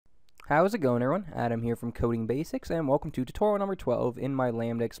How's it going, everyone? Adam here from Coding Basics, and welcome to tutorial number 12 in my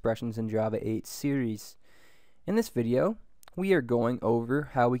Lambda Expressions in Java 8 series. In this video, we are going over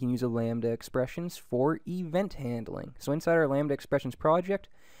how we can use a Lambda expressions for event handling. So inside our Lambda expressions project,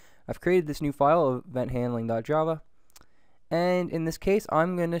 I've created this new file, eventhandling.java, and in this case,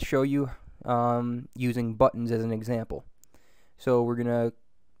 I'm going to show you using buttons as an example. So we're going to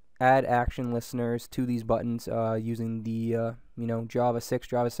add action listeners to these buttons using the Java 6,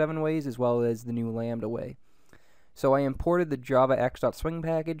 Java 7 ways, as well as the new Lambda way. So I imported the javax.swing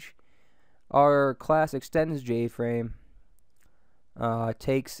package. Our class extends JFrame.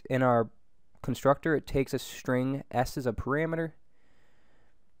 Takes in our constructor, it takes a string s as a parameter,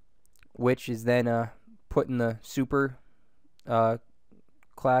 which is then put in the super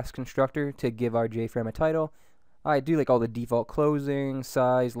class constructor to give our JFrame a title. I do like all the default closing,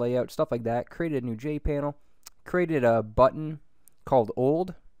 size, layout, stuff like that. Created a new JPanel. Created a button called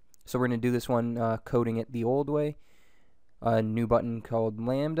old. So we're going to do this one coding it the old way. A new button called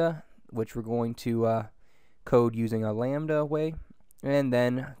Lambda, which we're going to code using a Lambda way. And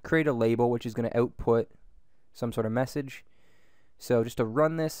then create a label, which is going to output some sort of message. So just to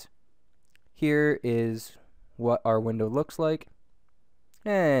run this, here is what our window looks like.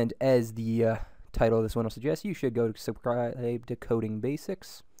 And as the title of this one will suggest, you should go to subscribe to Coding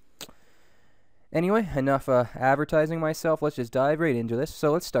Basics. Anyway, enough advertising myself. Let's just dive right into this.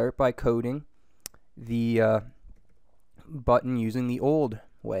 So let's start by coding the button using the old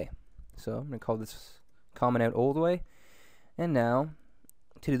way. So I'm going to call this comment out old way. And now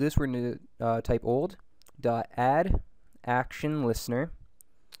to do this, we're going to type old.add action listener,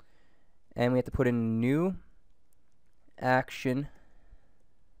 and we have to put in new action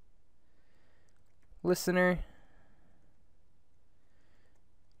listener,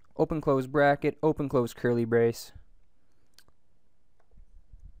 open close bracket, open close curly brace,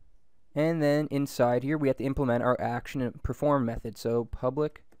 and then inside here we have to implement our action and perform method. So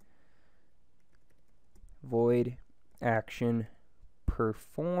public void action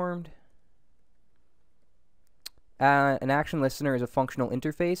performed. An action listener is a functional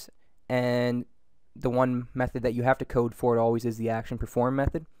interface, and the one method that you have to code for it always is the action perform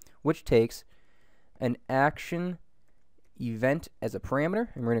method, which takes an action event as a parameter,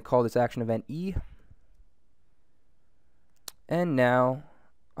 and we're going to call this action event E. And now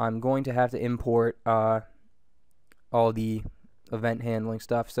I'm going to have to import all the event handling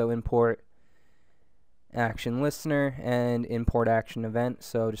stuff. So import action listener and import action event.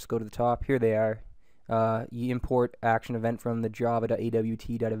 So just go to the top. Here they are. You import action event from the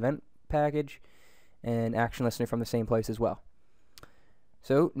java.awt.event package, and action listener from the same place as well.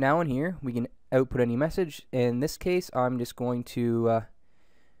 So now in here we can output any message. In this case, I'm just going to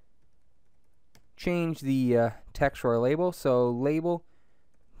change the text for our label. So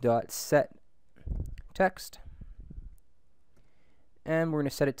label.set text, and we're going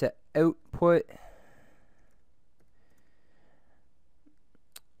to set it to output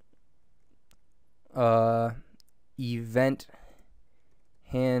event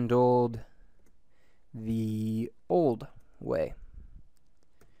handled the old way.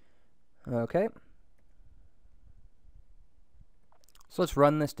 Okay, so let's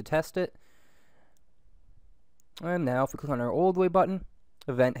run this to test it. And now if we click on our old way button,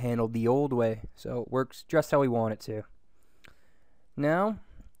 event handled the old way. So it works just how we want it to. Now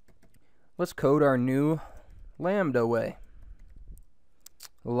let's code our new Lambda way.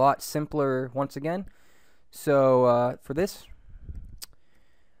 A lot simpler once again. So for this,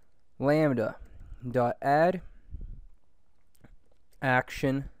 Lambda.add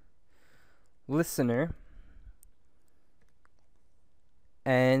action listener,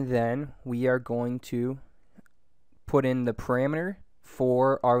 and then we are going to put in the parameter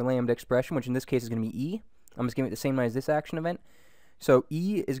for our Lambda expression, which in this case is going to be E. I'm just giving it the same as this action event. So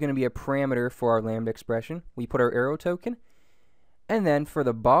E is going to be a parameter for our Lambda expression. We put our arrow token, and then for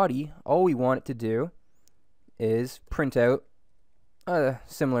the body, all we want it to do is print out a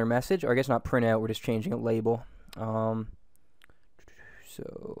similar message, or I guess not print out, we're just changing a label.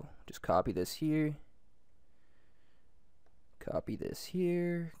 So just copy this here, copy this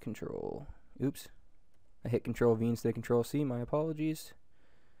here, control, oops, I hit control V instead of control C, my apologies.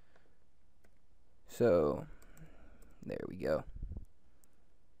 So there we go.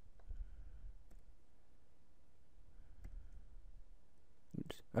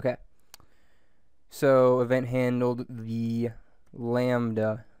 Oops. Okay, so event handled the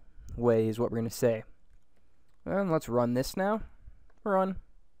Lambda way is what we're going to say. And let's run this now. Run.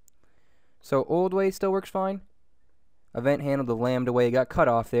 So old way still works fine. Event handled the Lambda way. It got cut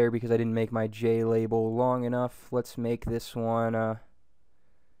off there because I didn't make my J label long enough. Let's make this one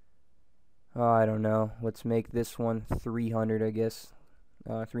I don't know. Let's make this one 300, I guess.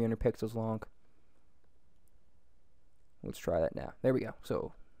 300 pixels long. Let's try that now. There we go.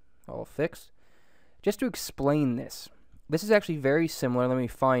 So, all fixed. Just to explain this, this is actually very similar. Let me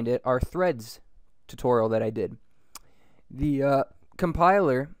find it. Our threads tutorial that I did. The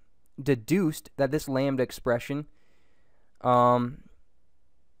compiler deduced that this lambda expression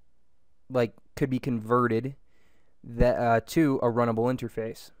like could be converted that to a runnable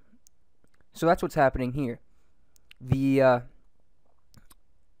interface. So that's what's happening here. The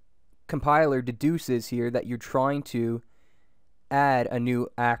compiler deduces here that you're trying to add a new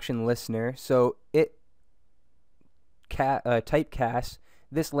action listener, so it typecasts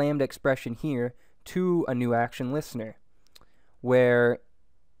this lambda expression here to a new action listener, where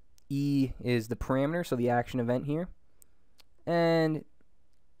E is the parameter, so the action event here, and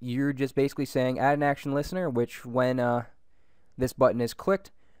you're just basically saying add an action listener, which when this button is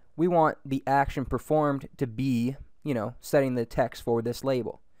clicked, we want the action performed to be, you know, setting the text for this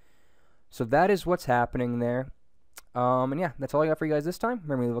label. So that is what's happening there. And yeah, that's all I got for you guys this time.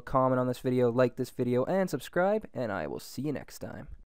 Remember to leave a comment on this video, like this video, and subscribe, and I will see you next time.